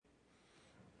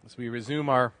As we resume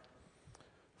our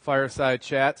fireside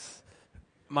chats,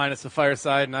 minus the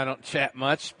fireside, and I don't chat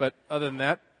much, but other than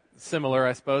that, similar,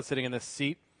 I suppose, sitting in this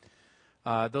seat.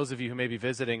 Those of you who may be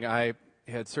visiting, I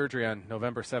had surgery on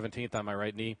November 17th on my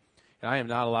right knee, and I am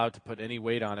not allowed to put any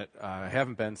weight on it. I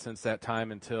haven't been since that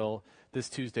time until this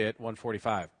Tuesday at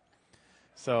 1:45.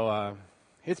 So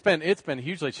it's been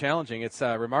hugely challenging. It's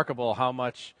remarkable how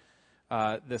much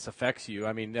this affects you.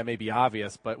 I mean, that may be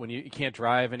obvious, but when you can't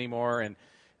drive anymore and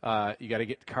you got to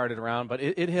get carted around, but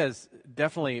it has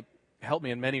definitely helped me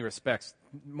in many respects.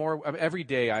 Every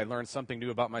day I learn something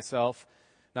new about myself,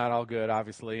 not all good,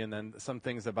 obviously, and then some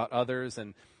things about others,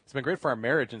 and it's been great for our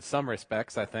marriage in some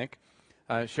respects, I think.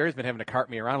 Sherry's been having to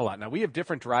cart me around a lot. Now, we have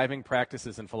different driving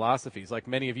practices and philosophies, like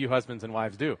many of you husbands and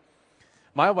wives do.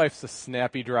 My wife's a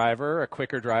snappy driver, a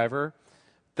quicker driver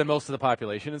than most of the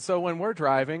population, and so when we're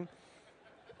driving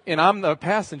and I'm the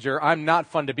passenger, I'm not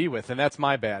fun to be with, and that's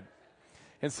my bad.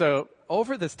 And so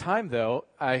over this time, though,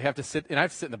 I have to sit, and I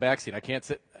have to sit in the back seat. I can't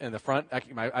sit in the front.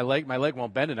 My leg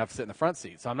won't bend enough to sit in the front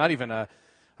seat. So I'm not even I'm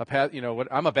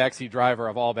a backseat driver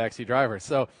of all backseat drivers.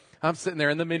 So I'm sitting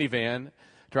there in the minivan,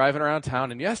 driving around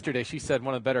town. And yesterday, she said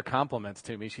one of the better compliments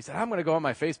to me. She said, "I'm going to go on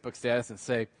my Facebook status and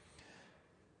say,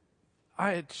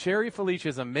 Sherry Felicia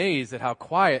is amazed at how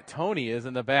quiet Tony is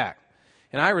in the back."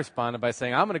 And I responded by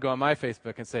saying, I'm going to go on my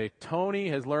Facebook and say, Tony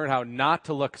has learned how not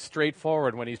to look straight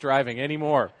forward when he's driving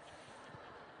anymore.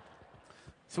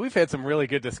 So we've had some really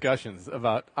good discussions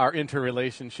about our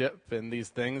interrelationship and these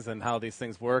things and how these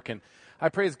things work. And I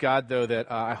praise God, though, that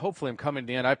hopefully I'm coming to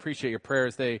the end. I appreciate your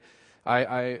prayers.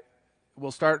 I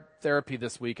will start therapy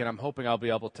this week, and I'm hoping I'll be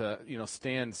able to,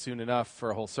 stand soon enough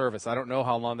for a whole service. I don't know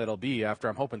how long that'll be after.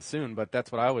 I'm hoping soon, but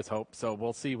that's what I always hope. So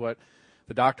we'll see what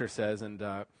the doctor says. And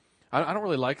I don't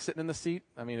really like sitting in the seat.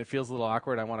 I mean, it feels a little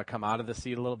awkward. I want to come out of the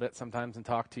seat a little bit sometimes and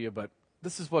talk to you, but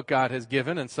this is what God has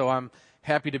given, and so I'm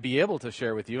happy to be able to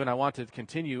share with you, and I want to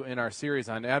continue in our series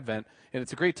on Advent, and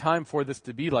it's a great time for this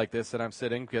to be like this that I'm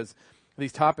sitting, because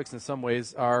these topics in some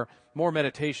ways are more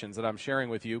meditations that I'm sharing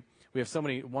with you. We have so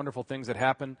many wonderful things that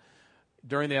happen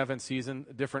during the Advent season,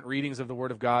 different readings of the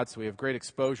Word of God, so we have great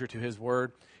exposure to His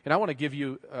Word, and I want to give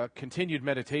you continued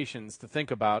meditations to think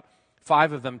about,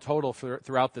 5 of them total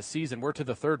throughout the season. We're to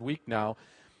the 3rd week now.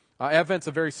 Advent's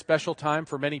a very special time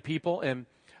for many people, and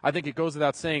I think it goes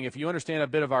without saying, if you understand a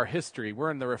bit of our history, we're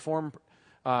in the Reformed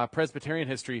Presbyterian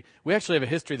history, we actually have a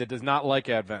history that does not like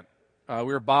Advent. We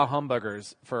were bah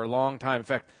humbuggers for a long time. In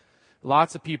fact,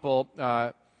 lots of people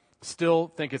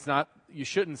still think you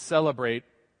shouldn't celebrate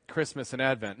Christmas and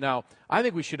Advent. Now, I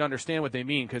think we should understand what they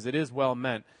mean, because it is well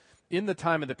meant. In the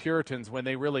time of the Puritans, when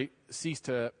they really ceased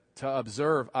to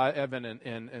observe Advent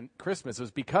and Christmas, it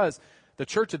was because the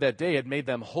church of that day had made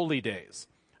them holy days.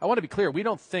 I want to be clear, we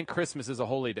don't think Christmas is a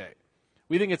holy day.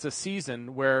 We think it's a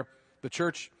season where the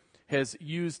church has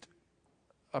used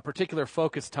a particular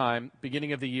focus time,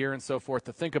 beginning of the year and so forth,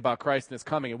 to think about Christ and His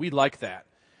coming, and we like that.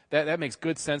 That makes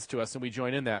good sense to us, and we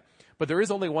join in that. But there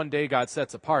is only one day God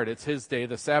sets apart. It's His day,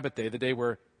 the Sabbath day, the day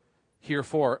we're here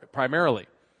for primarily.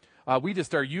 We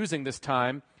just are using this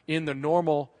time in the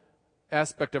normal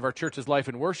aspect of our church's life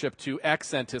and worship to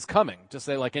accent His coming, just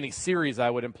like any series I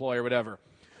would employ or whatever.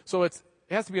 So it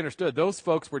has to be understood, those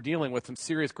folks were dealing with some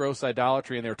serious gross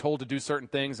idolatry, and they were told to do certain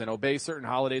things and obey certain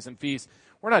holidays and feasts.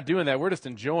 We're not doing that. We're just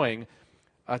enjoying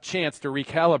a chance to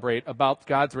recalibrate about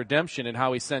God's redemption and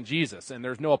how He sent Jesus, and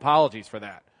there's no apologies for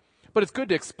that. But it's good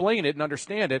to explain it and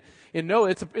understand it and know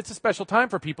it's a special time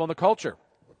for people in the culture.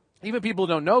 Even people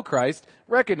who don't know Christ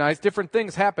recognize different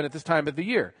things happen at this time of the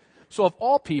year. So of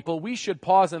all people, we should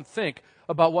pause and think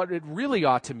about what it really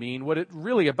ought to mean, what it's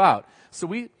really about. So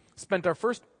we spent our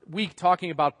first week talking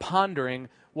about pondering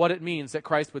what it means that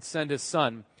Christ would send His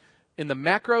Son in the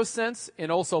macro sense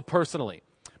and also personally.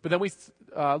 But then we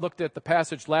looked at the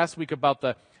passage last week about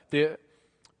the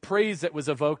praise that was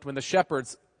evoked when the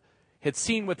shepherds had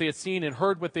seen what they had seen and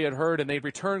heard what they had heard, and they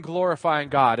returned glorifying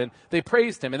God, and they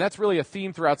praised Him. And that's really a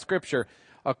theme throughout Scripture,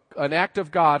 an act of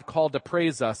God called to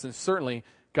praise us, and certainly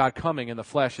God coming in the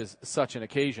flesh is such an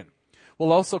occasion.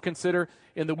 We'll also consider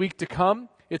in the week to come,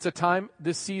 it's a time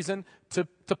this season to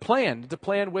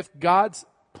plan with God's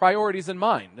priorities in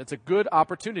mind. It's a good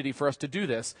opportunity for us to do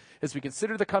this. As we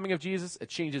consider the coming of Jesus, it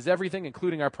changes everything,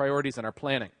 including our priorities and our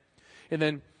planning. And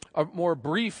then a more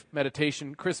brief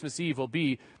meditation, Christmas Eve, will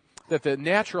be that the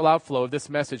natural outflow of this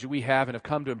message we have and have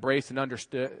come to embrace and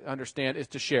understand is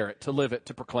to share it, to live it,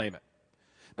 to proclaim it.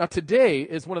 Now, today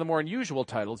is one of the more unusual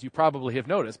titles you probably have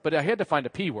noticed, but I had to find a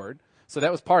P word, so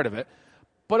that was part of it.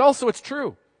 But also, it's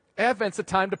true. Advent's a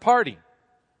time to party.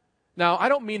 Now, I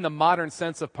don't mean the modern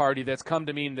sense of party that's come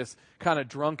to mean this kind of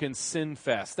drunken sin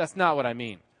fest. That's not what I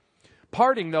mean.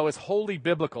 Partying, though, is wholly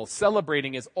biblical.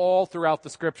 Celebrating is all throughout the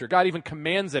Scripture. God even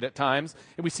commands it at times,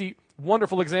 and we see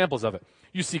wonderful examples of it.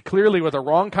 You see clearly what the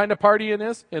wrong kind of partying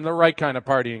is and the right kind of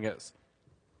partying is.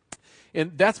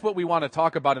 And that's what we want to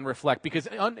talk about and reflect, because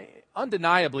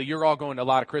undeniably, you're all going to a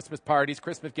lot of Christmas parties,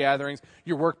 Christmas gatherings,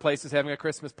 your workplace is having a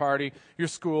Christmas party, your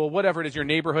school, whatever it is, your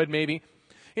neighborhood maybe.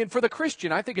 And for the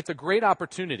Christian, I think it's a great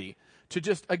opportunity to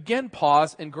just again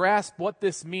pause and grasp what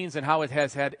this means and how it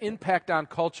has had impact on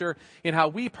culture and how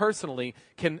we personally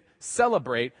can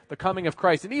celebrate the coming of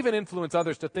Christ and even influence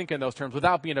others to think in those terms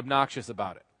without being obnoxious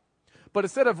about it. But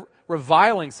instead of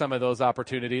reviling some of those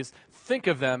opportunities, think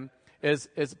of them as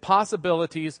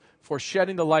possibilities for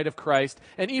shedding the light of Christ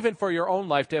and even for your own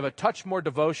life to have a touch more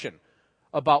devotion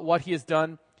about what he has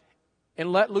done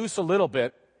and let loose a little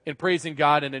bit in praising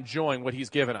God and enjoying what he's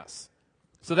given us.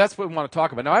 So that's what we want to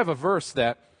talk about. Now, I have a verse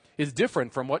that is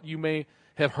different from what you may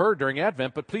have heard during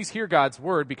Advent, but please hear God's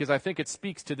word because I think it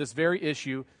speaks to this very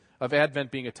issue of Advent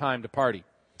being a time to party.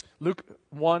 Luke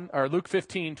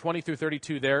 15, 20 through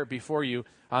 32 there before you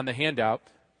on the handout.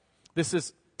 This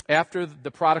is after the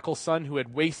prodigal son who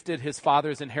had wasted his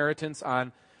father's inheritance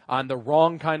on the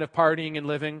wrong kind of partying and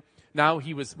living. Now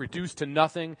he was reduced to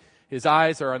nothing. His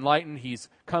eyes are enlightened. He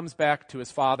comes back to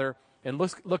his father. And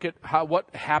look at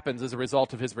what happens as a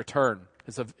result of his return,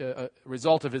 as a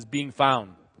result of his being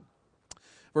found.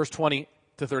 Verse 20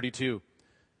 to 32.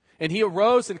 And he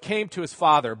arose and came to his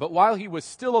father, but while he was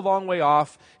still a long way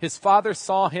off, his father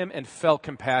saw him and felt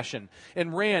compassion,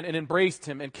 and ran and embraced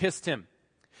him and kissed him.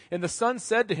 And the son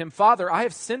said to him, Father, I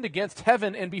have sinned against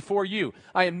heaven and before you.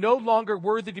 I am no longer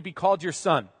worthy to be called your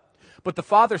son. But the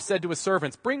father said to his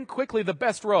servants, Bring quickly the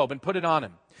best robe and put it on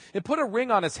him, and put a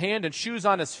ring on his hand and shoes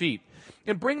on his feet.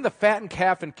 And bring the fattened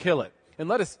calf and kill it, and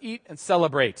let us eat and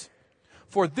celebrate.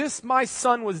 For this my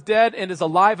son was dead and is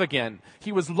alive again.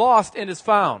 He was lost and is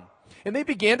found. And they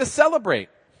began to celebrate.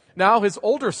 Now his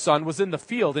older son was in the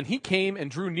field, and he came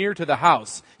and drew near to the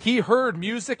house. He heard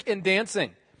music and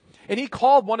dancing. And he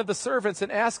called one of the servants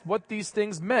and asked what these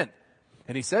things meant.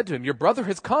 And he said to him, Your brother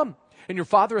has come, and your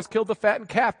father has killed the fattened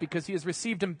calf because he has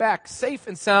received him back safe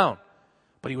and sound.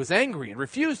 But he was angry and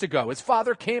refused to go. His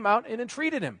father came out and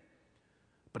entreated him.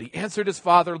 But he answered his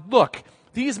father, Look,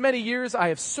 these many years I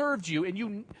have served you,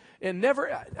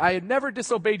 I had never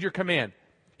disobeyed your command.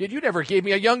 Yet you never gave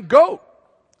me a young goat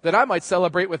that I might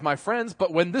celebrate with my friends.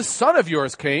 But when this son of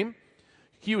yours came,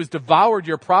 he who has devoured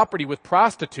your property with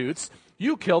prostitutes,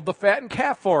 you killed the fattened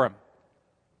calf for him.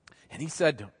 And he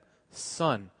said to him,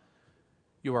 Son,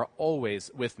 you are always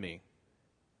with me,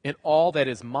 and all that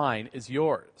is mine is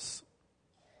yours.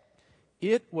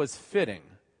 It was fitting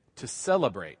to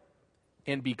celebrate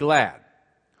and be glad,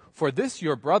 for this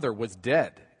your brother was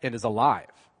dead and is alive.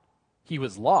 He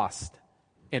was lost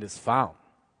and is found.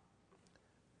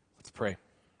 Let's pray.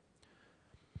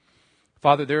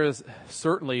 Father, there is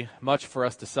certainly much for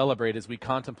us to celebrate as we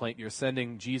contemplate your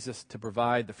sending Jesus to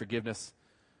provide the forgiveness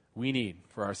we need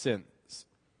for our sins.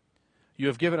 You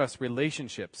have given us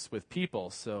relationships with people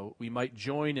so we might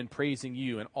join in praising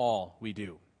you in all we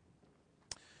do.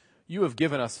 You have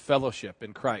given us fellowship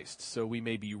in Christ so we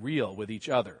may be real with each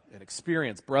other and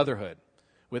experience brotherhood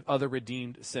with other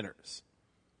redeemed sinners.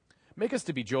 Make us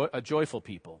to be a joyful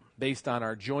people based on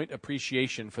our joint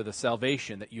appreciation for the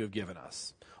salvation that you have given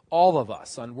us. All of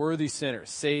us, unworthy sinners,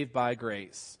 saved by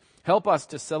grace. Help us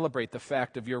to celebrate the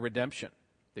fact of your redemption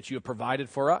that you have provided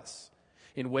for us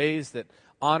in ways that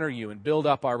honor you and build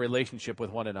up our relationship with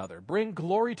one another. Bring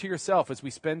glory to yourself as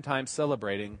we spend time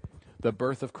celebrating the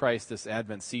birth of Christ this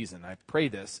Advent season. I pray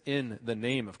this in the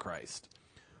name of Christ.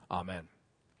 Amen.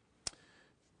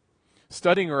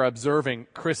 Studying or observing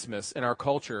Christmas in our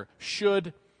culture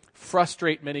should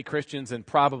frustrate many Christians and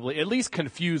probably at least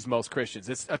confuse most Christians.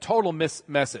 It's a total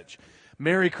message.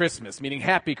 Merry Christmas, meaning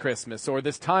Happy Christmas, or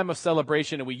this time of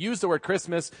celebration, and we use the word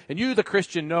Christmas, and you, the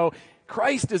Christian, know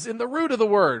Christ is in the root of the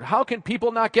word. How can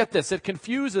people not get this? It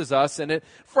confuses us, and it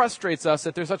frustrates us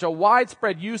that there's such a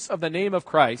widespread use of the name of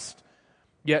Christ,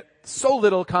 yet so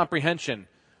little comprehension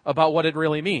about what it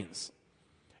really means.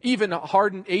 Even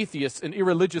hardened atheists and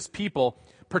irreligious people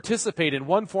participate in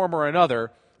one form or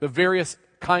another the various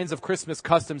kinds of Christmas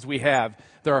customs we have.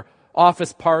 Their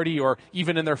office party or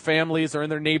even in their families or in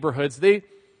their neighborhoods. They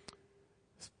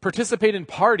participate in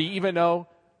party even though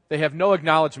they have no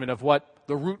acknowledgement of what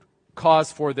the root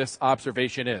cause for this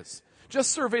observation is.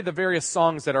 Just survey the various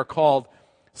songs that are called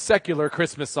secular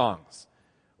Christmas songs,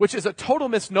 which is a total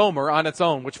misnomer on its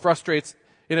own, which frustrates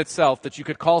in itself that you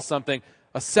could call something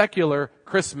a secular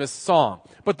Christmas song.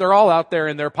 But they're all out there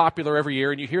and they're popular every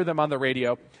year and you hear them on the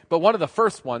radio. But one of the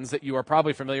first ones that you are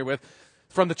probably familiar with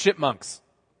from the Chipmunks.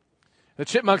 The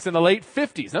Chipmunks in the late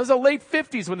 50s. Now, it was the late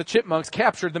 50s when the Chipmunks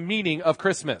captured the meaning of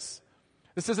Christmas.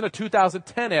 This isn't a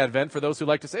 2010 advent for those who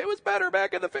like to say it was better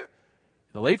back in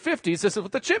the late 50s. This is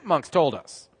what the Chipmunks told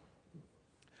us.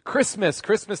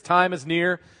 Christmas time is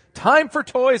near. Time for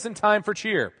toys and time for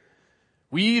cheer.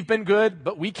 We've been good,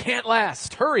 but we can't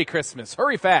last. Hurry, Christmas,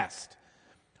 hurry fast.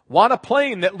 Want a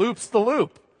plane that loops the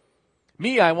loop.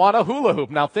 Me, I want a hula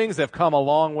hoop. Now, things have come a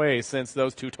long way since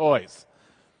those two toys.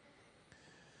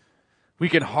 We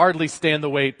can hardly stand the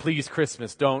wait. Please,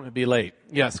 Christmas, don't be late.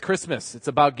 Yes, Christmas, it's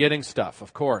about getting stuff,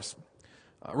 of course.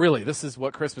 Really, this is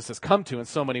what Christmas has come to in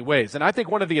so many ways. And I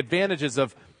think one of the advantages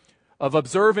of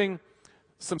observing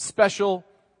some special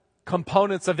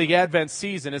components of the Advent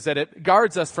season is that it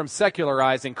guards us from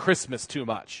secularizing Christmas too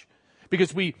much.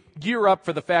 Because we gear up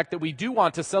for the fact that we do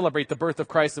want to celebrate the birth of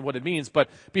Christ and what it means. But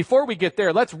before we get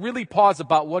there, let's really pause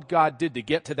about what God did to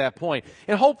get to that point.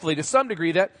 And hopefully, to some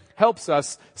degree, that helps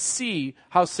us see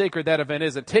how sacred that event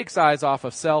is. It takes eyes off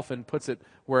of self and puts it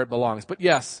where it belongs. But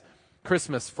yes,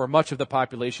 Christmas for much of the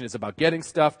population is about getting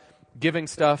stuff, giving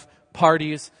stuff,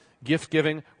 parties, gift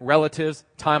giving, relatives,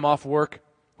 time off work.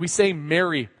 We say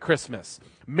Merry Christmas.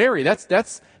 Merry,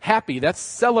 that's happy, that's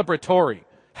celebratory.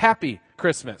 Happy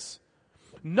Christmas.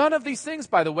 None of these things,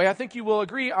 by the way, I think you will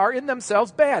agree, are in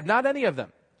themselves bad. Not any of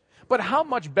them. But how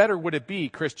much better would it be,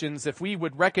 Christians, if we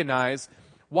would recognize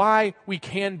why we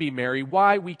can be merry,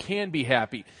 why we can be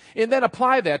happy, and then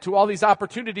apply that to all these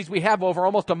opportunities we have over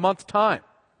almost a month's time.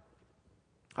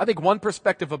 I think one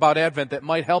perspective about Advent that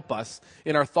might help us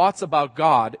in our thoughts about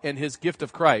God and His gift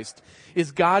of Christ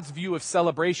is God's view of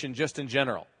celebration just in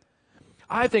general.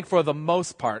 I think for the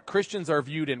most part, Christians are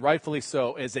viewed, and rightfully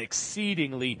so, as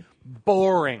exceedingly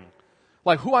boring.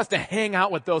 Like, who wants to hang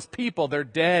out with those people? They're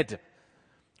dead.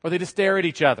 Or they just stare at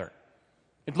each other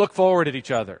and look forward at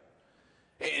each other.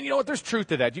 And you know what? There's truth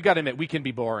to that. You got to admit, we can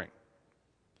be boring.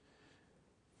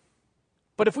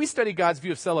 But if we study God's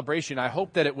view of celebration, I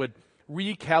hope that it would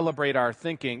recalibrate our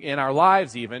thinking in our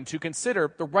lives even to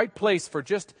consider the right place for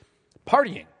just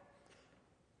partying.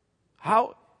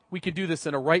 How we can do this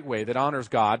in a right way that honors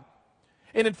God.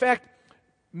 And in fact,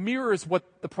 mirrors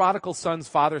what the prodigal son's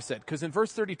father said. Because in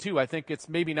verse 32, I think it's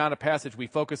maybe not a passage we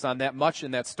focus on that much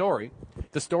in that story.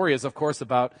 The story is, of course,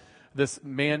 about this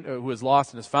man who is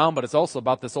lost and is found, but it's also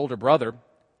about this older brother,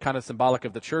 kind of symbolic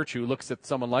of the church, who looks at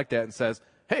someone like that and says,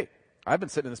 hey, I've been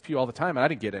sitting in this pew all the time and I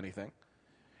didn't get anything.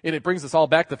 And it brings us all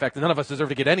back to the fact that none of us deserve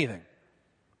to get anything.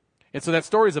 And so that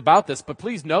story is about this, but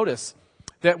please notice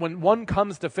that when one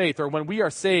comes to faith, or when we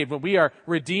are saved, when we are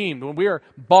redeemed, when we are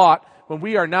bought, when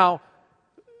we are now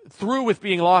through with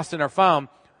being lost and are found,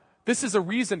 this is a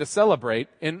reason to celebrate.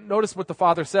 And notice what the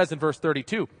Father says in verse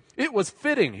 32. It was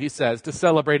fitting, he says, to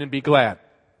celebrate and be glad.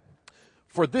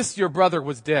 For this your brother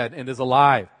was dead and is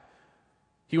alive.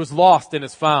 He was lost and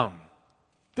is found.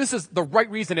 This is the right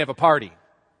reason to have a party,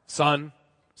 son.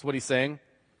 That's what he's saying.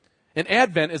 And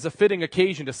Advent is a fitting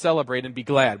occasion to celebrate and be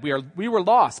glad. We were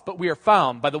lost, but we are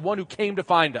found by the one who came to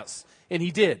find us. And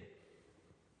he did.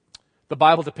 The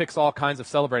Bible depicts all kinds of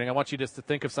celebrating. I want you just to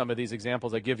think of some of these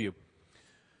examples I give you.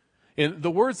 And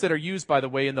the words that are used, by the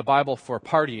way, in the Bible for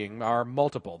partying are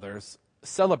multiple. There's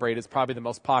celebrate is probably the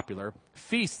most popular.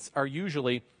 Feasts are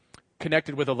usually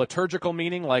connected with a liturgical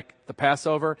meaning, like the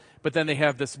Passover, but then they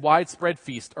have this widespread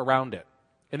feast around it.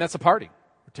 And that's a party.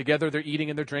 Together they're eating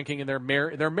and they're drinking and they're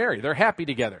merry. They're happy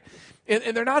together.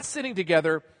 And they're not sitting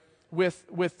together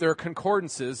with their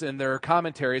concordances and their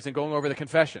commentaries and going over the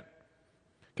confession.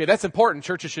 Okay, that's important.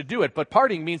 Churches should do it. But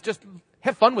partying means just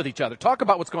have fun with each other. Talk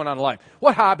about what's going on in life.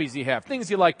 What hobbies you have. Things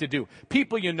you like to do.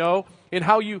 People you know. And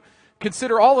how you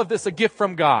consider all of this a gift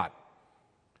from God.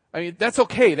 I mean, that's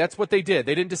okay. That's what they did.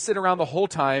 They didn't just sit around the whole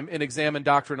time and examine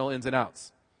doctrinal ins and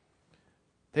outs.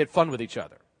 They had fun with each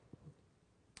other.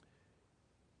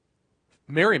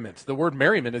 Merriment. The word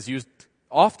merriment is used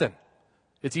often.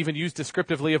 It's even used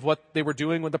descriptively of what they were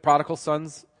doing when the prodigal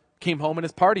sons came home and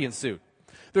his party ensued.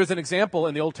 There's an example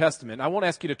in the Old Testament. I won't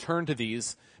ask you to turn to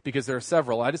these because there are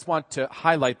several. I just want to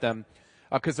highlight them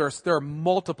because there are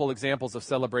multiple examples of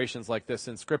celebrations like this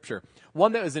in Scripture.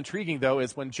 One that is intriguing, though,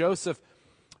 is when Joseph,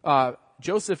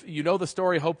 you know the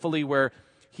story, hopefully, where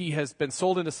he has been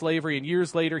sold into slavery, and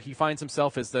years later he finds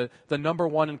himself as the number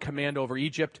one in command over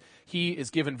Egypt. He is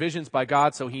given visions by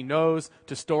God, so he knows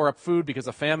to store up food because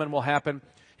a famine will happen.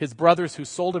 His brothers who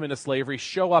sold him into slavery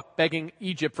show up begging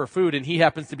Egypt for food, and he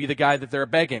happens to be the guy that they're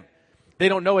begging. They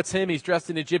don't know it's him. He's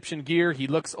dressed in Egyptian gear. He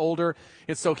looks older,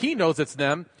 and so he knows it's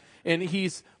them. And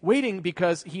he's waiting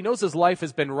because he knows his life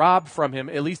has been robbed from him,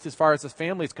 at least as far as his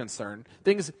family's concerned.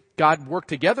 Things, God worked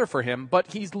together for him,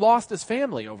 but he's lost his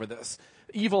family over this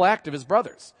evil act of his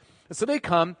brothers. And so they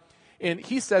come, And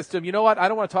he says to him, you know what? I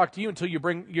don't want to talk to you until you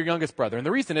bring your youngest brother. And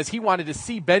the reason is he wanted to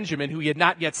see Benjamin, who he had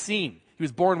not yet seen. He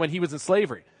was born when he was in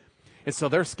slavery. And so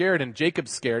they're scared, and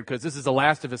Jacob's scared because this is the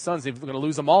last of his sons. He's going to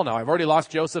lose them all now. I've already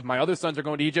lost Joseph. My other sons are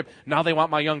going to Egypt. Now they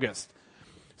want my youngest.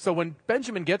 So when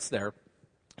Benjamin gets there,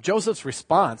 Joseph's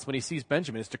response when he sees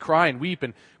Benjamin is to cry and weep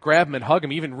and grab him and hug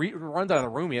him, even runs out of the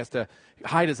room. He has to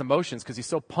hide his emotions because he's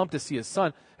so pumped to see his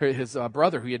son, his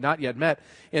brother who he had not yet met.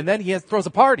 And then he throws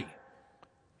a party.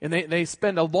 And they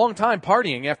spend a long time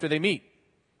partying after they meet.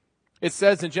 It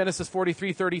says in Genesis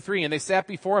 43:33, and they sat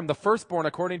before him, the firstborn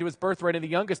according to his birthright and the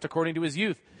youngest according to his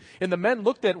youth. And the men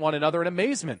looked at one another in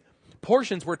amazement.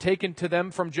 Portions were taken to them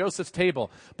from Joseph's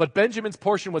table, but Benjamin's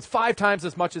portion was 5 times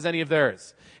as much as any of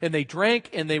theirs. And they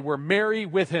drank and they were merry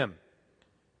with him.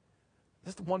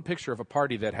 This is one picture of a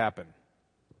party that happened.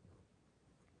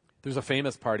 There's a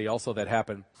famous party also that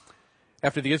happened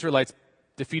after the Israelites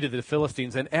defeated the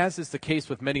Philistines. And as is the case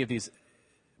with many of these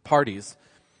parties,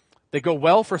 they go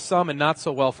well for some and not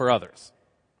so well for others.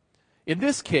 In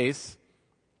this case,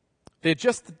 they had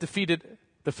just defeated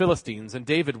the Philistines, and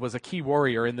David was a key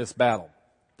warrior in this battle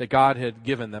that God had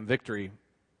given them victory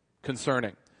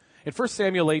concerning. In 1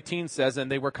 Samuel 18 says,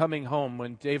 and they were coming home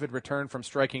when David returned from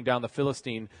striking down the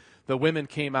Philistine. The women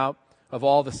came out of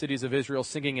all the cities of Israel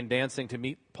singing and dancing to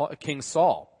meet King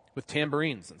Saul with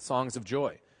tambourines and songs of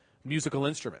joy, musical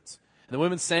instruments. And the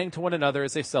women sang to one another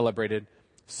as they celebrated,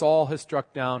 Saul has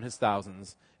struck down his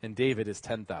thousands, and David his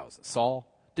 10,000. Saul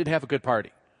did have a good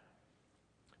party.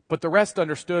 But the rest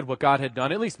understood what God had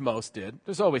done, at least most did.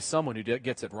 There's always someone who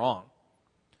gets it wrong.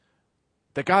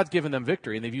 That God's given them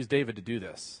victory, and they've used David to do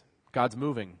this. God's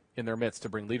moving in their midst to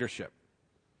bring leadership.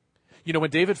 You know, when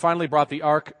David finally brought the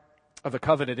Ark of the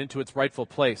Covenant into its rightful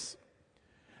place,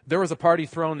 there was a party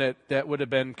thrown that would have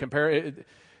been compared.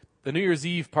 The New Year's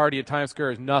Eve party at Times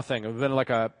Square is nothing. It would have been like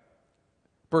a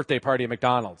birthday party at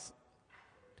McDonald's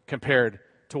compared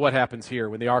to what happens here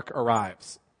when the ark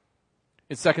arrives.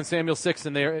 In 2 Samuel 6,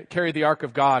 and they carried the ark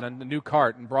of God on the new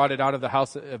cart and brought it out of the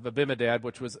house of Abinadab,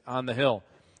 which was on the hill.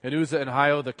 And Uzzah and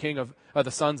Ahio, the king of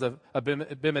the sons of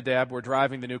Abinadab, were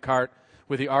driving the new cart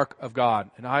with the ark of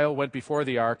God. And Ahio went before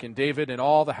the ark, and David and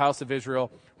all the house of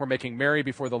Israel were making merry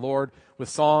before the Lord with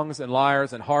songs and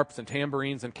lyres and harps and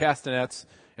tambourines and castanets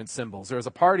and cymbals. There was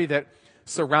a party that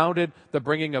surrounded the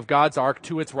bringing of God's ark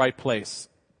to its right place.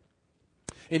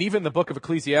 And even the book of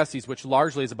Ecclesiastes, which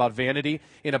largely is about vanity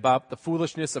and about the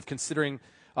foolishness of considering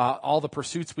all the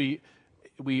pursuits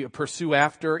we pursue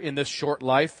after in this short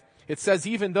life, it says,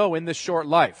 even though in this short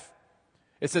life,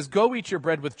 it says, go eat your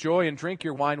bread with joy and drink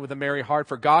your wine with a merry heart,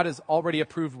 for God has already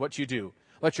approved what you do.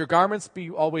 Let your garments be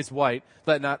always white.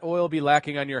 Let not oil be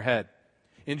lacking on your head.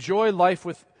 Enjoy life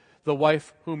with the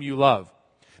wife whom you love.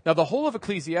 Now, the whole of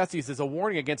Ecclesiastes is a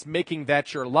warning against making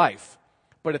that your life.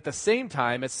 But at the same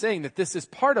time, it's saying that this is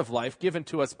part of life given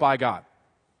to us by God.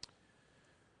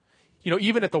 You know,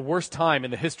 even at the worst time in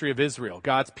the history of Israel,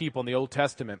 God's people in the Old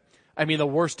Testament, I mean the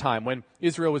worst time, when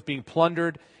Israel was being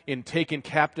plundered and taken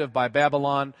captive by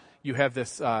Babylon, you have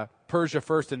this Persia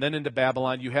first and then into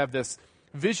Babylon, you have this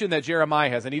vision that Jeremiah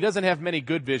has. And he doesn't have many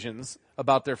good visions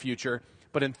about their future.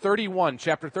 But in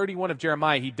chapter 31 of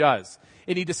Jeremiah, he does.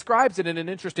 And he describes it in an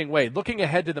interesting way, looking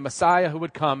ahead to the Messiah who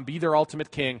would come, be their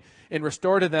ultimate king, and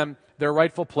restore to them their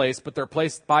rightful place, but they're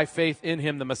placed by faith in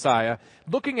him, the Messiah.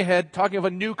 Looking ahead, talking of a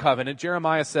new covenant,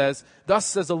 Jeremiah says, thus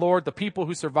says the Lord, the people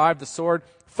who survived the sword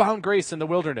found grace in the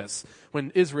wilderness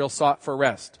when Israel sought for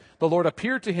rest. The Lord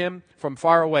appeared to him from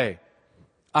far away.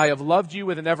 I have loved you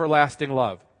with an everlasting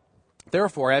love.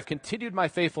 Therefore, I have continued my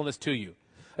faithfulness to you.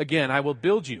 Again, I will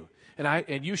build you.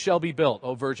 And you shall be built,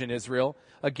 O virgin Israel.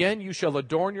 Again, you shall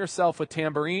adorn yourself with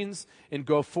tambourines and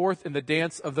go forth in the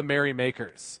dance of the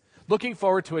merrymakers. Looking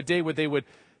forward to a day where they would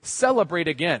celebrate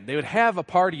again. They would have a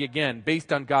party again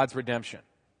based on God's redemption.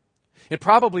 And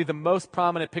probably the most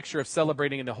prominent picture of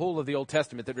celebrating in the whole of the Old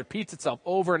Testament that repeats itself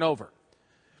over and over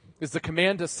is the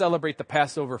command to celebrate the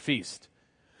Passover feast.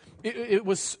 It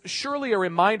was surely a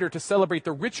reminder to celebrate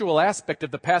the ritual aspect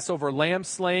of the Passover lamb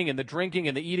slaying and the drinking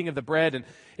and the eating of the bread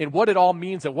and what it all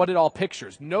means and what it all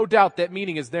pictures. No doubt that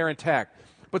meaning is there intact.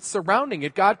 But surrounding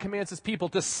it, God commands his people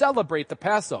to celebrate the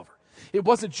Passover. It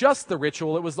wasn't just the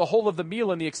ritual, it was the whole of the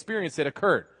meal and the experience that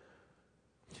occurred.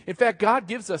 In fact, God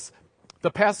gives us the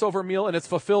Passover meal in its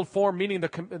fulfilled form, meaning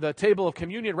the table of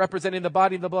communion representing the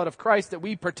body and the blood of Christ that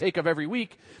we partake of every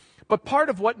week. But part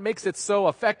of what makes it so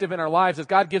effective in our lives is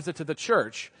God gives it to the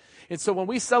church. And so when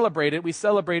we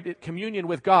celebrate communion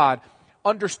with God,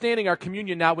 understanding our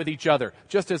communion now with each other.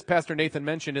 Just as Pastor Nathan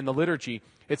mentioned in the liturgy,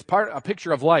 it's a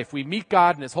picture of life. We meet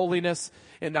God in his holiness,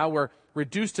 and now we're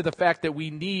reduced to the fact that we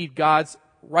need God's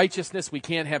righteousness. We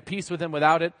can't have peace with him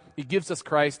without it. He gives us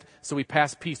Christ, so we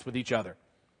pass peace with each other.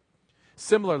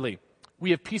 Similarly,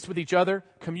 we have peace with each other.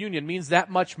 Communion means that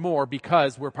much more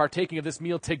because we're partaking of this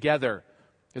meal together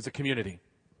as a community.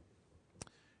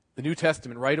 The New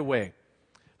Testament, right away,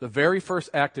 the very first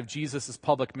act of Jesus'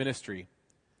 public ministry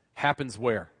happens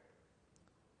where?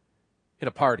 In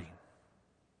a party.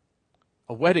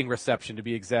 A wedding reception, to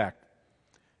be exact.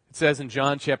 It says in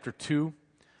John chapter 2,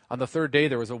 on the third day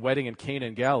there was a wedding in Cana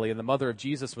in Galilee, and the mother of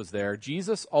Jesus was there.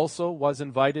 Jesus also was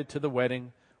invited to the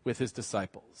wedding with his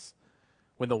disciples.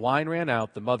 When the wine ran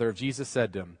out, the mother of Jesus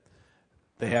said to him,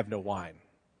 "They have no wine."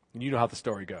 And you know how the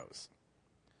story goes.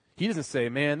 He doesn't say,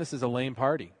 "Man, this is a lame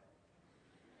party."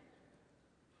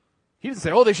 He doesn't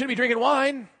say, "Oh, they shouldn't be drinking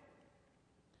wine."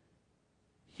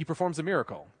 He performs a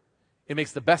miracle. It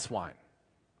makes the best wine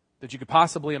that you could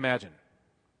possibly imagine.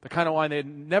 The kind of wine they'd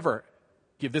never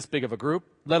give this big of a group,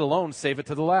 let alone save it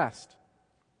to the last.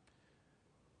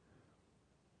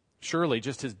 Surely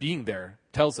just his being there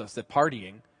tells us that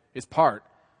partying is part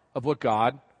of what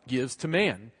God gives to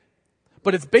man.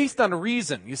 But it's based on a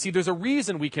reason. You see, there's a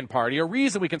reason we can party, a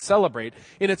reason we can celebrate,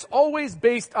 and it's always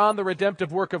based on the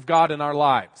redemptive work of God in our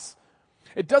lives.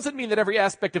 It doesn't mean that every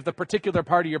aspect of the particular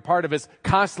party you're part of is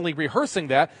constantly rehearsing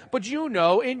that, but you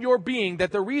know in your being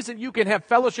that the reason you can have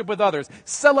fellowship with others,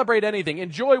 celebrate anything,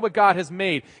 enjoy what God has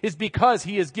made, is because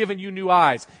he has given you new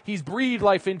eyes. He's breathed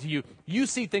life into you. You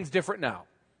see things different now.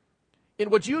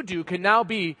 And what you do can now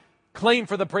be claimed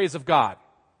for the praise of God.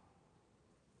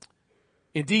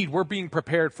 Indeed, we're being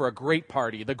prepared for a great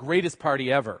party, the greatest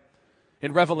party ever.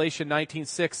 In Revelation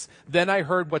 19:6, then I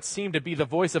heard what seemed to be the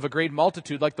voice of a great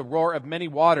multitude, like the roar of many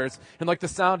waters, and like the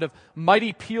sound of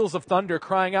mighty peals of thunder,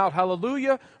 crying out,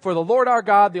 "Hallelujah, for the Lord our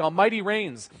God, the Almighty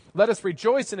reigns. Let us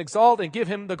rejoice and exalt and give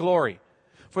him the glory.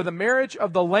 For the marriage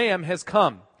of the Lamb has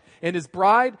come, and his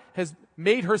bride has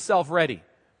made herself ready.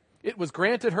 It was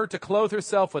granted her to clothe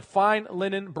herself with fine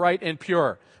linen, bright and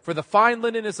pure. For the fine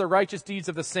linen is the righteous deeds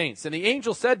of the saints." And the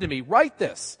angel said to me, "Write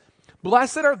this,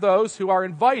 blessed are those who are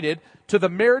invited to the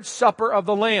marriage supper of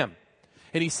the Lamb."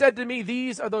 And he said to me,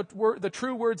 "These are the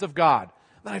true words of God."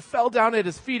 Then I fell down at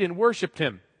his feet and worshipped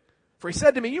him. For he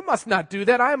said to me, "You must not do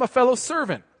that. I am a fellow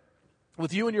servant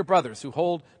with you and your brothers who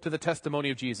hold to the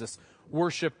testimony of Jesus.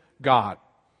 Worship God."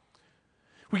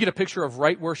 We get a picture of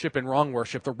right worship and wrong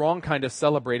worship. The wrong kind of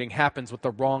celebrating happens with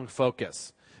the wrong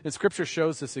focus. And Scripture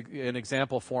shows this in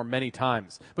example form many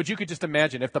times. But you could just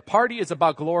imagine, if the party is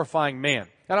about glorifying man,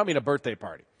 I don't mean a birthday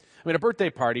party. I mean a birthday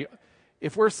party,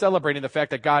 if we're celebrating the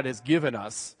fact that God has given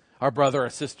us our brother, our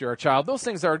sister, our child, those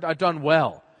things are done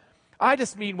well. I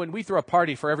just mean when we throw a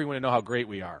party for everyone to know how great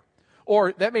we are.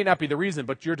 Or that may not be the reason,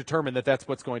 but you're determined that that's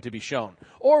what's going to be shown.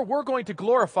 Or we're going to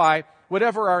glorify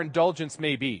whatever our indulgence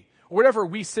may be, or whatever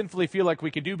we sinfully feel like we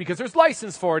can do because there's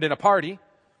license for it in a party.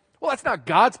 Well, that's not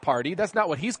God's party. That's not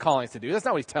what he's calling us to do. That's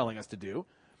not what he's telling us to do.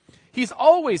 He's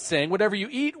always saying, whatever you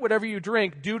eat, whatever you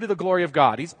drink, do to the glory of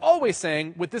God. He's always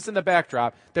saying, with this in the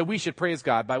backdrop, that we should praise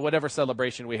God by whatever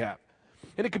celebration we have.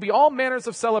 And it could be all manners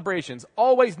of celebrations.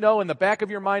 Always know in the back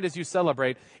of your mind as you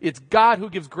celebrate, it's God who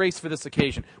gives grace for this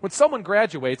occasion. When someone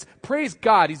graduates, praise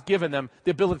God he's given them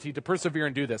the ability to persevere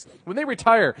and do this. When they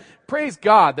retire, praise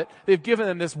God that they've given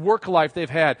them this work life they've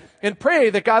had. And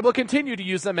pray that God will continue to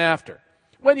use them after.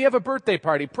 When you have a birthday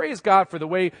party, praise God for the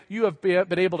way you have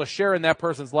been able to share in that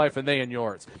person's life and they in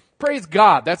yours. Praise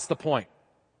God, that's the point.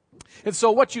 And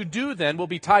so what you do then will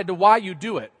be tied to why you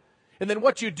do it. And then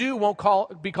what you do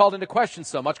won't be called into question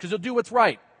so much because you'll do what's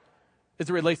right as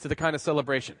it relates to the kind of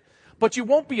celebration. But you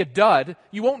won't be a dud.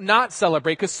 You won't not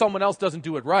celebrate because someone else doesn't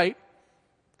do it right.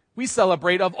 We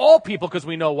celebrate of all people because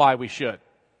we know why we should.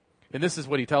 And this is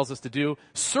what he tells us to do.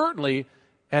 Certainly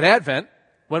at Advent,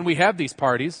 when we have these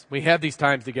parties, we have these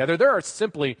times together, there are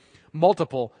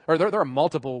multiple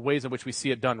ways in which we see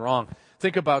it done wrong.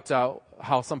 Think about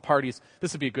how some parties,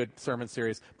 this would be a good sermon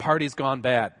series, parties gone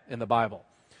bad in the Bible.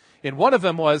 And one of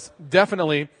them was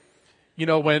definitely,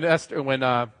 when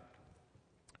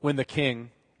the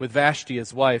king, with Vashti,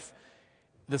 his wife,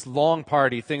 this long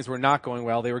party, things were not going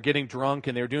well. They were getting drunk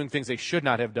and they were doing things they should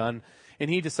not have done. And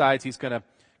he decides he's going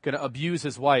to abuse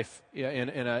his wife in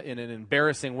an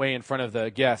embarrassing way in front of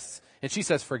the guests. And she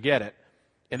says, forget it.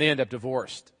 And they end up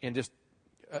divorced in just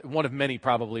one of many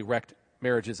probably wrecked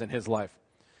marriages in his life.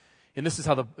 And this is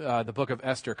how the book of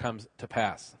Esther comes to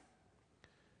pass.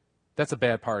 That's a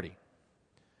bad party.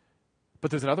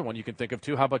 But there's another one you can think of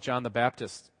too. How about John the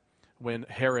Baptist when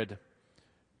Herod,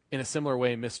 in a similar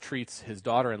way, mistreats his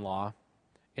daughter-in-law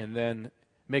and then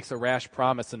makes a rash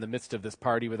promise in the midst of this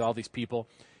party with all these people.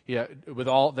 Yeah, with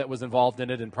all that was involved in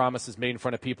it and promises made in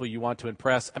front of people you want to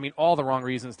impress. I mean, all the wrong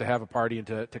reasons to have a party and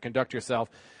to conduct yourself.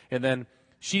 And then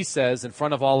she says in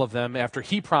front of all of them, after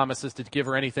he promises to give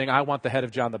her anything, I want the head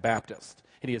of John the Baptist.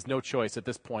 And he has no choice at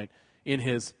this point in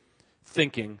his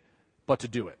thinking but to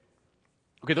do it.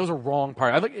 Okay, those are wrong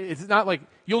parties. It's not like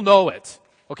you'll know it,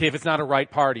 okay, if it's not a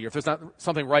right party or if there's not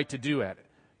something right to do at it.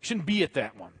 You shouldn't be at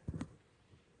that one.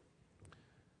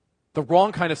 The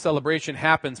wrong kind of celebration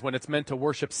happens when it's meant to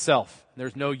worship self.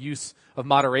 There's no use of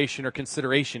moderation or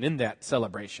consideration in that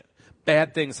celebration.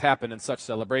 Bad things happen in such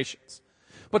celebrations.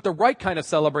 But the right kind of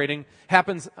celebrating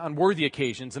happens on worthy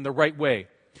occasions in the right way.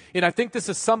 And I think this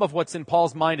is some of what's in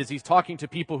Paul's mind as he's talking to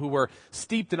people who were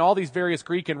steeped in all these various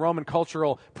Greek and Roman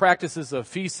cultural practices of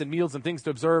feasts and meals and things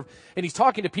to observe. And he's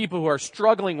talking to people who are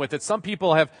struggling with it. Some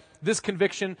people have this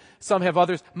conviction, some have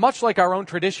others, much like our own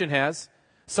tradition has.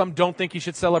 Some don't think you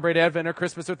should celebrate Advent or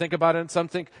Christmas or think about it. And some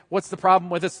think, what's the problem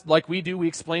with this? Like we do, we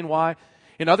explain why.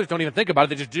 And others don't even think about it,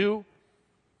 they just do.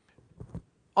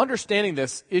 Understanding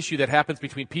this issue that happens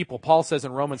between people, Paul says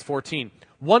in Romans 14,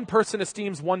 one person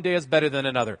esteems one day as better than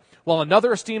another, while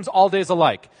another esteems all days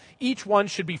alike. Each one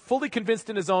should be fully convinced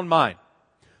in his own mind.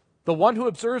 The one who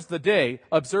observes the day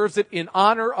observes it in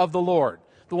honor of the Lord.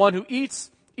 The one who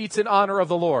eats in honor of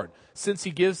the Lord, since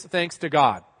he gives thanks to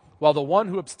God. While the one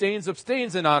who abstains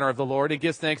in honor of the Lord and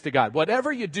gives thanks to God.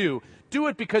 Whatever you do, do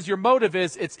it because your motive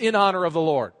is it's in honor of the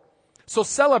Lord. So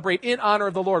celebrate in honor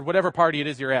of the Lord, whatever party it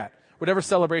is you're at, whatever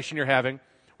celebration you're having,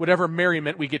 whatever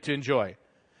merriment we get to enjoy.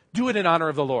 Do it in honor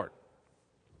of the Lord.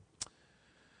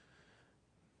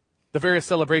 The various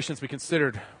celebrations we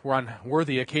considered were on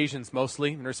worthy occasions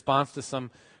mostly, in response to some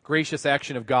gracious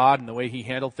action of God and the way he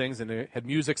handled things, and it had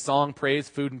music, song, praise,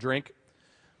 food, and drink.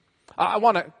 I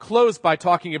want to close by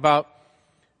talking about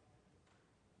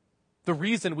the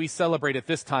reason we celebrate at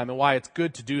this time and why it's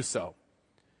good to do so.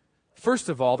 First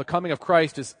of all, the coming of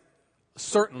Christ is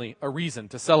certainly a reason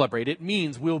to celebrate. It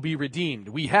means we'll be redeemed.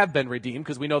 We have been redeemed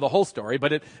because we know the whole story,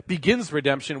 but it begins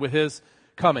redemption with his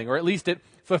coming, or at least it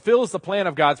fulfills the plan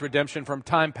of God's redemption from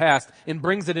time past and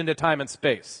brings it into time and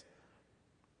space.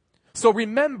 So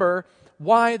remember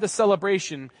why the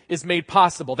celebration is made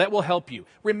possible. That will help you.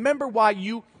 Remember why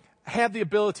you have the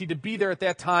ability to be there at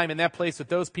that time in that place with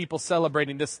those people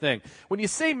celebrating this thing. When you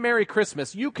say Merry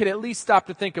Christmas, you could at least stop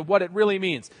to think of what it really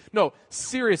means. No,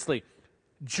 seriously,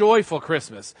 joyful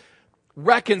Christmas,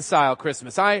 reconcile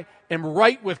Christmas. I am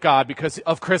right with God because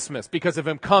of Christmas, because of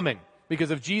him coming, because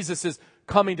of Jesus'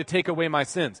 coming to take away my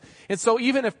sins. And so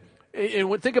even if,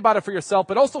 think about it for yourself,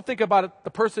 but also think about it,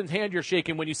 the person's hand you're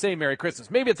shaking when you say Merry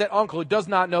Christmas. Maybe it's that uncle who does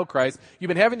not know Christ. You've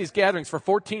been having these gatherings for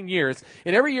 14 years,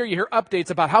 and every year you hear updates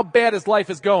about how bad his life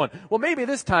is going. Well, maybe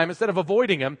this time, instead of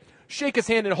avoiding him, shake his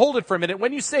hand and hold it for a minute.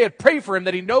 When you say it, pray for him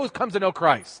that he comes to know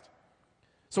Christ.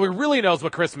 So he really knows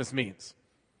what Christmas means.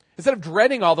 Instead of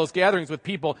dreading all those gatherings with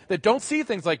people that don't see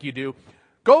things like you do,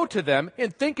 go to them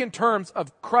and think in terms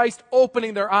of Christ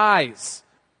opening their eyes.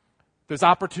 There's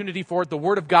opportunity for it. The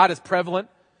Word of God is prevalent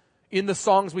in the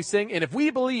songs we sing. And if we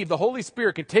believe the Holy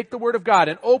Spirit can take the Word of God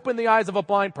and open the eyes of a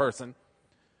blind person,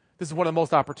 this is one of the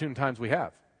most opportune times we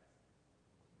have.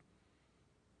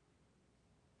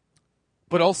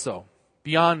 But also,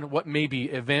 beyond what may be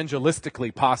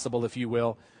evangelistically possible, if you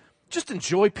will, just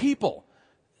enjoy people.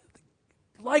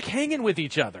 Like hanging with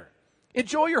each other.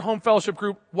 Enjoy your home fellowship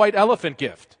group white elephant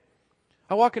gift.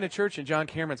 I walk into church and John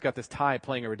Cameron's got this tie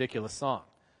playing a ridiculous song.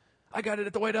 I got it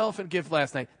at the white elephant gift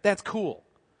last night. That's cool.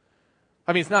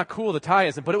 I mean, it's not cool the tie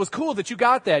isn't, but it was cool that you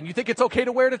got that and you think it's okay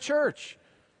to wear to church.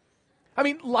 I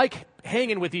mean, like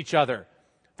hanging with each other.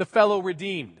 The fellow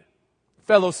redeemed.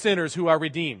 Fellow sinners who are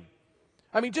redeemed.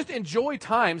 I mean, just enjoy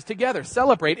times together.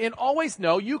 Celebrate and always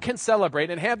know you can celebrate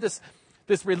and have this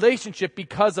relationship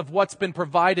because of what's been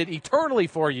provided eternally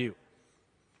for you.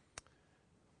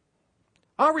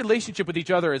 Our relationship with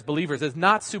each other as believers is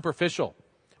not superficial.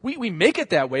 We make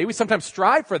it that way. We sometimes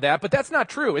strive for that, but that's not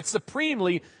true. It's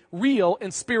supremely real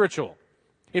and spiritual.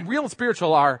 And real and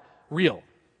spiritual are real.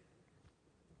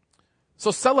 So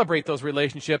celebrate those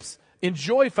relationships.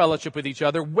 Enjoy fellowship with each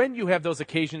other when you have those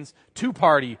occasions to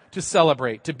party, to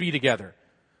celebrate, to be together.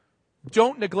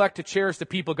 Don't neglect to cherish the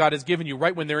people God has given you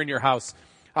right when they're in your house.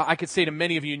 I could say to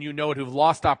many of you, and you know it, who've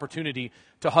lost opportunity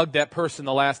to hug that person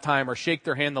the last time or shake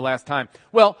their hand the last time.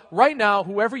 Well, right now,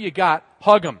 whoever you got,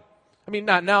 hug them. I mean,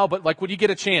 not now, but like when you get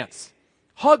a chance.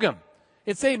 Hug them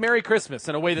and say Merry Christmas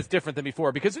in a way that's different than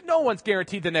before, because no one's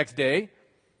guaranteed the next day.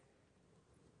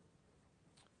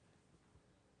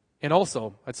 And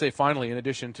also, I'd say finally, in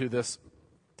addition to this,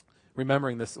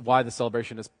 remembering this, why the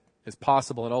celebration is as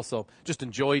possible, and also just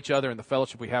enjoy each other and the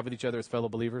fellowship we have with each other as fellow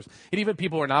believers. And even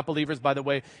people who are not believers, by the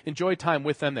way, enjoy time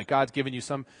with them, that God's given you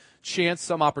some chance,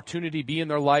 some opportunity to be in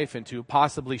their life and to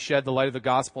possibly shed the light of the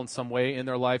gospel in some way in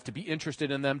their life, to be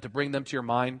interested in them, to bring them to your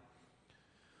mind.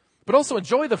 But also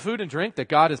enjoy the food and drink that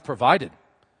God has provided.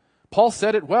 Paul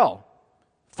said it well.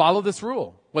 Follow this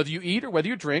rule. Whether you eat or whether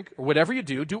you drink or whatever you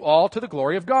do all to the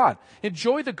glory of God.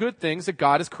 Enjoy the good things that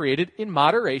God has created in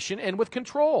moderation and with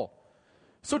control.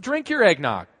 So drink your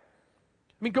eggnog.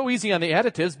 I mean, go easy on the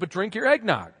additives, but drink your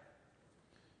eggnog.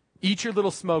 Eat your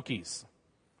little Smokies.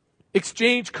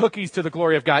 Exchange cookies to the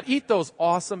glory of God. Eat those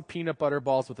awesome peanut butter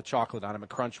balls with the chocolate on them and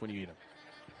crunch when you eat them.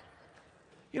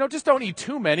 You know, just don't eat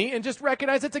too many and just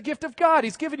recognize it's a gift of God.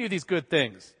 He's given you these good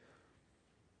things.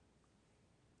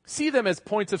 See them as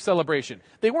points of celebration.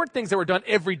 They weren't things that were done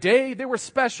every day. They were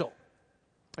special.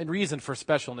 And reason for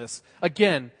specialness,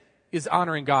 again, is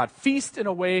honoring God. Feast in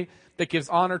a way that gives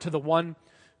honor to the one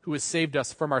who has saved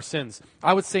us from our sins.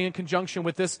 I would say in conjunction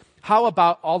with this, how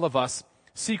about all of us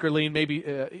secretly, and maybe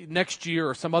next year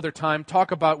or some other time,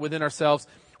 talk about within ourselves,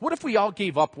 what if we all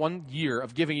gave up 1 year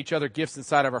of giving each other gifts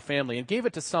inside of our family and gave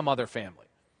it to some other family?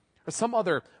 Or some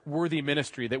other worthy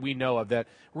ministry that we know of that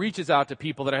reaches out to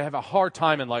people that have a hard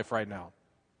time in life right now.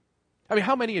 I mean,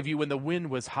 how many of you, when the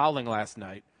wind was howling last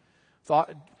night,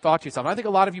 thought to yourself, I think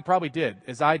a lot of you probably did,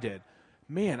 as I did,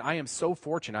 man, I am so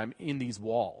fortunate I'm in these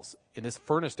walls, and this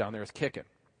furnace down there is kicking,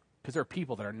 because there are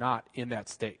people that are not in that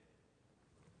state.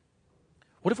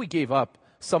 What if we gave up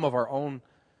some of our own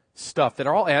stuff that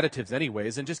are all additives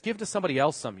anyways and just give to somebody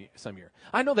else some year?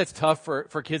 I know that's tough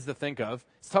for kids to think of.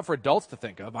 It's tough for adults to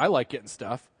think of. I like getting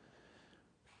stuff.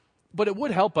 But it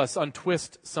would help us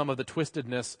untwist some of the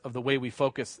twistedness of the way we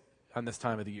focus on this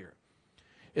time of the year.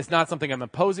 It's not something I'm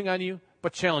imposing on you,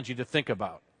 but challenge you to think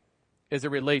about as it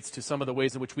relates to some of the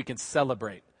ways in which we can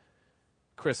celebrate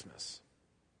Christmas.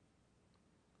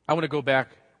 I want to go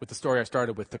back with the story I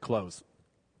started with to close.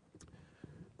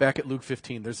 Back at Luke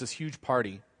 15, there's this huge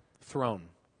party thrown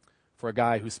for a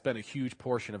guy who spent a huge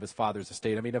portion of his father's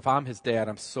estate. I mean, if I'm his dad,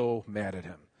 I'm so mad at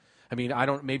him. I mean,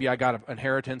 maybe I got an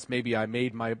inheritance, maybe I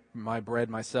made my bread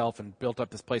myself and built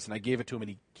up this place and I gave it to him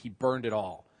and he burned it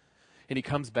all. And he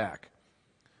comes back.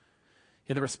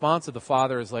 And the response of the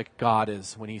father is like God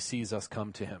is when he sees us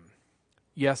come to him.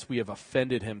 Yes, we have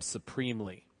offended him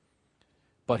supremely,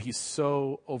 but he's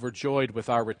so overjoyed with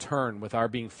our return, with our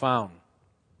being found.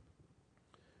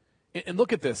 And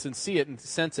look at this and see it and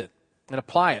sense it and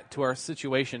apply it to our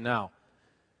situation now.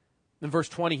 In verse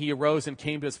 20, he arose and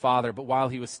came to his father, but while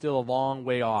he was still a long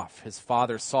way off, his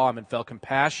father saw him and felt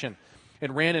compassion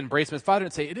and ran and embraced him. His father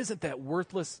didn't say, it isn't that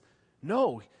worthless.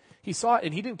 No, he saw it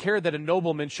and he didn't care that a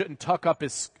nobleman shouldn't tuck up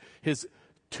his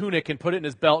tunic and put it in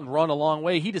his belt and run a long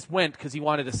way. He just went because he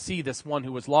wanted to see this one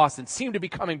who was lost and seemed to be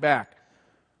coming back.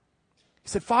 He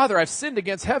said, Father, I've sinned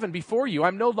against heaven before you.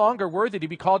 I'm no longer worthy to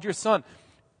be called your son.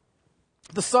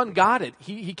 The son got it.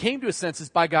 He came to his senses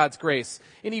by God's grace,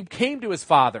 and he came to his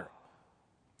father.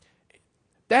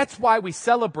 That's why we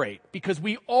celebrate, because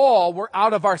we all were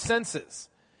out of our senses.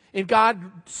 And God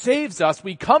saves us.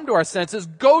 We come to our senses.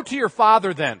 Go to your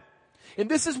father then. And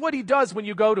this is what he does when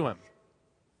you go to him.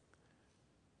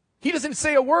 He doesn't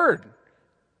say a word.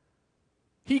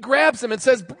 He grabs him and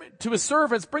says to his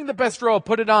servants, bring the best robe,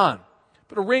 put it on.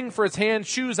 Put a ring for his hand,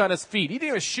 shoes on his feet. He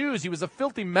didn't have shoes. He was a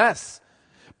filthy mess.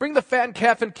 Bring the fattened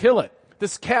calf and kill it.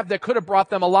 This calf that could have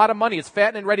brought them a lot of money. It's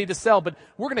fattened and ready to sell, but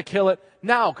we're going to kill it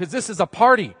now because this is a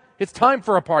party. It's time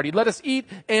for a party. Let us eat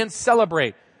and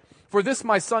celebrate. For this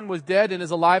my son was dead and is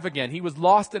alive again. He was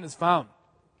lost and is found.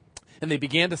 And they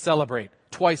began to celebrate.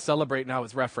 Twice celebrate now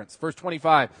is referenced. Verse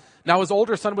 25. Now his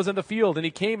older son was in the field and he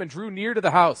came and drew near to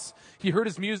the house. He heard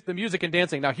the music and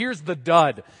dancing. Now here's the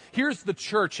dud. Here's the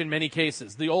church in many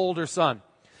cases. The older son.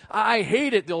 I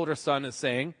hate it, the older son is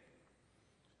saying,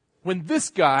 when this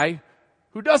guy,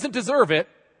 who doesn't deserve it,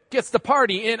 gets the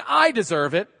party and I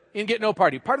deserve it and get no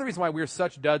party. Part of the reason why we're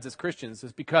such duds as Christians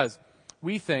is because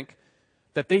we think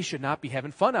that they should not be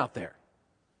having fun out there.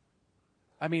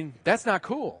 I mean, that's not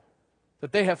cool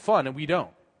that they have fun and we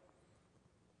don't.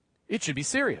 It should be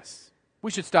serious. We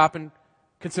should stop and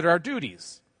consider our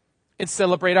duties and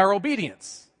celebrate our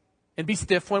obedience and be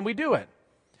stiff when we do it.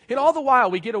 And all the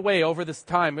while we get away over this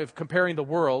time of comparing the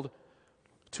world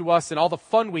to us and all the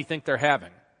fun we think they're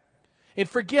having. And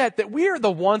forget that we are the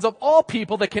ones of all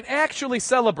people that can actually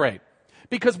celebrate.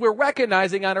 Because we're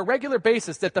recognizing on a regular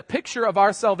basis that the picture of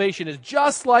our salvation is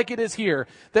just like it is here.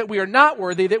 That we are not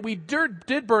worthy, that we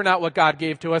did burn out what God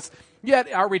gave to us. Yet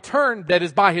our return that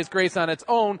is by his grace on its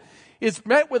own is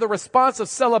met with a response of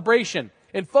celebration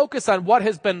and focus on what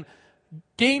has been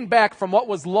gain back from what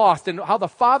was lost and how the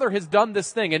Father has done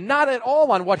this thing and not at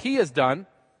all on what he has done.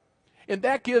 And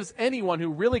that gives anyone who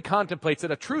really contemplates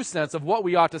it a true sense of what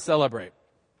we ought to celebrate.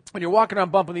 When you're walking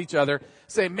around bumping each other,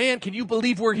 say, man, can you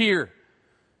believe we're here?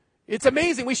 It's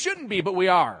amazing. We shouldn't be, but we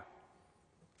are.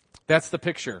 That's the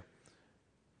picture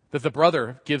that the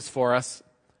brother gives for us,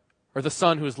 or the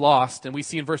son who is lost. And we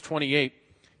see in verse 28,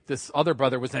 this other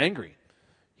brother was angry.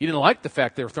 He didn't like the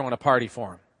fact they were throwing a party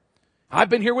for him. I've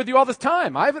been here with you all this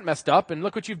time. I haven't messed up, and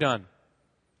look what you've done.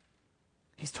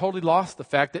 He's totally lost the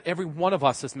fact that every one of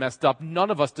us has messed up.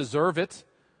 None of us deserve it.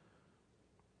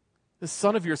 This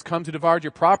son of yours comes to devour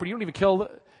your property. You don't even kill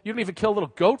a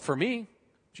little goat for me.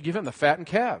 You give him the fattened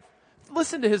calf.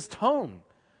 Listen to his tone.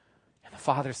 And the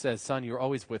father says, son, you're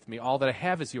always with me. All that I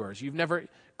have is yours. You've never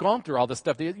gone through all this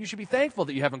stuff. You should be thankful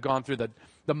that you haven't gone through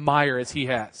the mire as he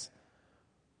has.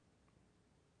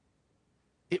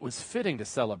 It was fitting to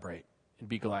celebrate and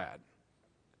be glad.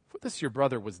 For this your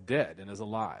brother was dead and is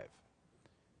alive.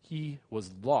 He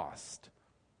was lost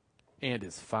and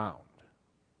is found.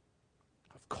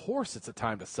 Of course it's a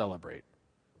time to celebrate.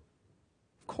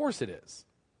 Of course it is.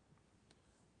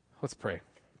 Let's pray.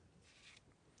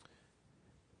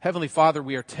 Heavenly Father,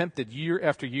 we are tempted year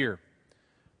after year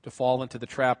to fall into the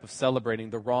trap of celebrating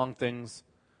the wrong things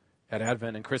at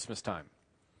Advent and Christmas time.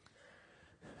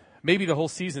 Maybe the whole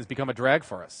season has become a drag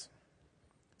for us.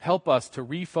 Help us to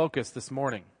refocus this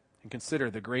morning and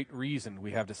consider the great reason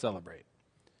we have to celebrate.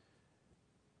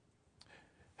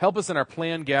 Help us in our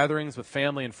planned gatherings with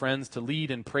family and friends to lead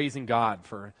in praising God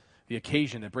for the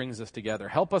occasion that brings us together.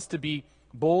 Help us to be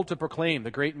bold to proclaim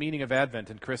the great meaning of Advent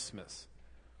and Christmas.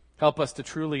 Help us to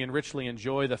truly and richly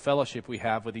enjoy the fellowship we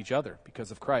have with each other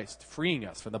because of Christ, freeing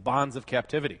us from the bonds of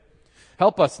captivity.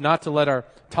 Help us not to let our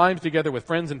times together with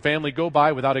friends and family go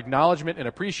by without acknowledgement and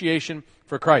appreciation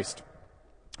for Christ,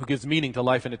 who gives meaning to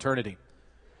life and eternity.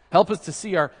 Help us to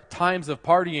see our times of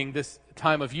partying this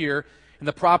time of year in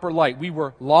the proper light. We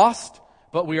were lost,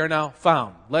 but we are now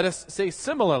found. Let us say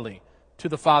similarly to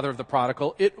the father of the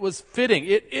prodigal, it was fitting,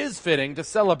 it is fitting to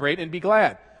celebrate and be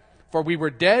glad. For we were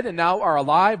dead and now are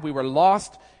alive. We were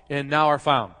lost and now are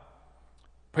found.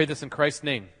 Pray this in Christ's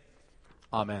name.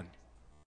 Amen.